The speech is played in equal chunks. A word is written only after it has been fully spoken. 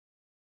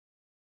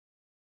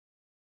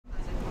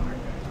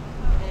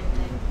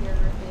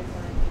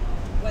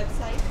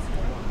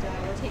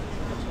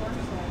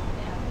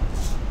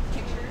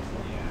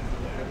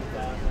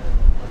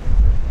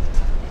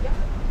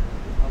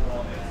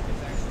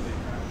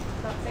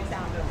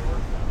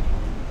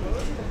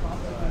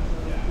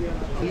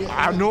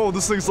I know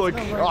this thing's like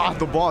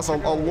the boss. I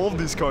love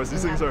these cars.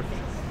 These things are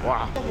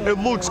wow. It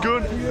looks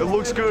good. It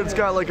looks good. It's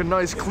got like a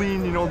nice,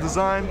 clean,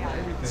 design.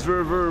 It's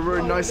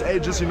very nice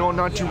edges.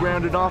 Not too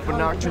rounded off, but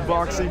not too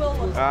boxy.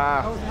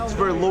 It's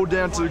very low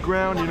down to the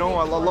ground. I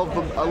love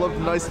the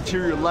nice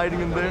interior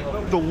lighting in there.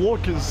 The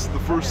look is the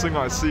first thing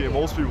I see, and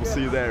most people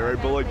see that, right?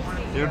 But like,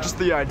 just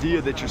the idea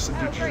that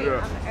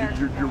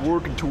you're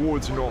working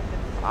towards,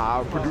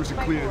 producing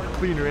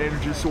cleaner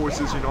energy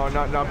sources,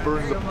 not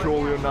burning the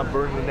petroleum, not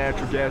burning the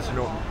natural gas,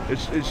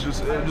 it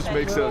just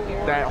makes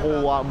that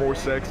whole lot more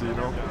sexy,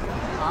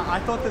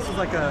 I thought this was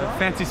like a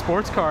fancy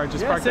sports car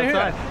just parked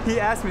outside. He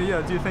asked me,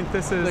 do you think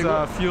this is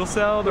fuel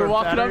cell or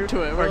walking battery up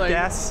to it. or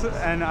gas?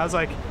 And I was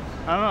like,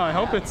 I don't know, I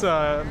hope it's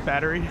a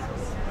battery.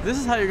 This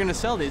is how you're going to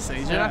sell these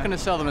things. You're not going to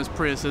sell them as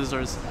Priuses or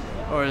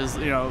as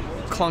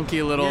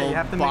clunky little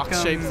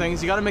box-shaped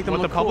things. You got to make them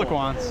look cool. What the public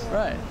wants.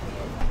 Right.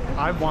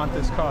 I want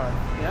this car.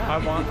 Yeah.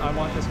 I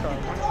want this car.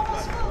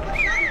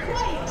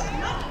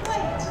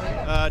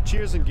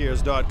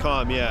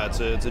 Cheersandgears.com, yeah, it's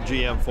a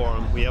GM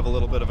forum. We have a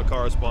little bit of a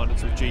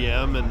correspondence with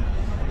GM, and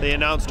they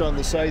announced on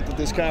the site that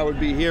this car would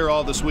be here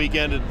all this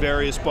weekend at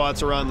various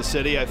spots around the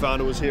city. I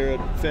found it was here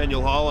at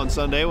Faneuil Hall on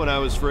Sunday when I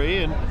was free,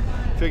 and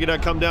figured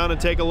I'd come down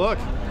and take a look.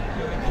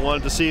 I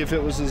wanted to see if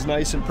it was as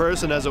nice in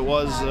person as it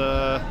was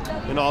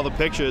in all the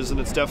pictures, and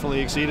it's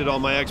definitely exceeded all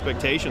my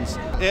expectations.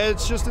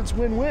 It's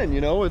win-win,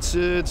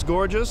 it's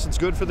gorgeous, it's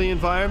good for the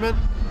environment.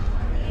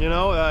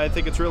 I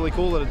think it's really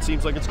cool that it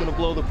seems like it's going to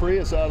blow the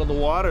Prius out of the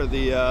water,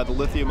 the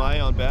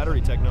lithium-ion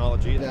battery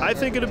technology. I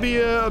think it'll be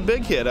a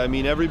big hit. I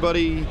mean,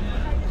 everybody,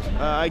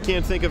 I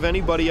can't think of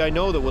anybody I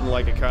know that wouldn't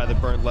like a car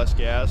that burnt less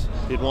gas.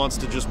 It wants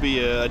to just be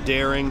a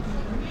daring,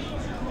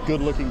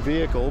 good-looking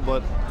vehicle,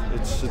 but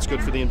it's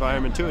good for the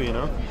environment too,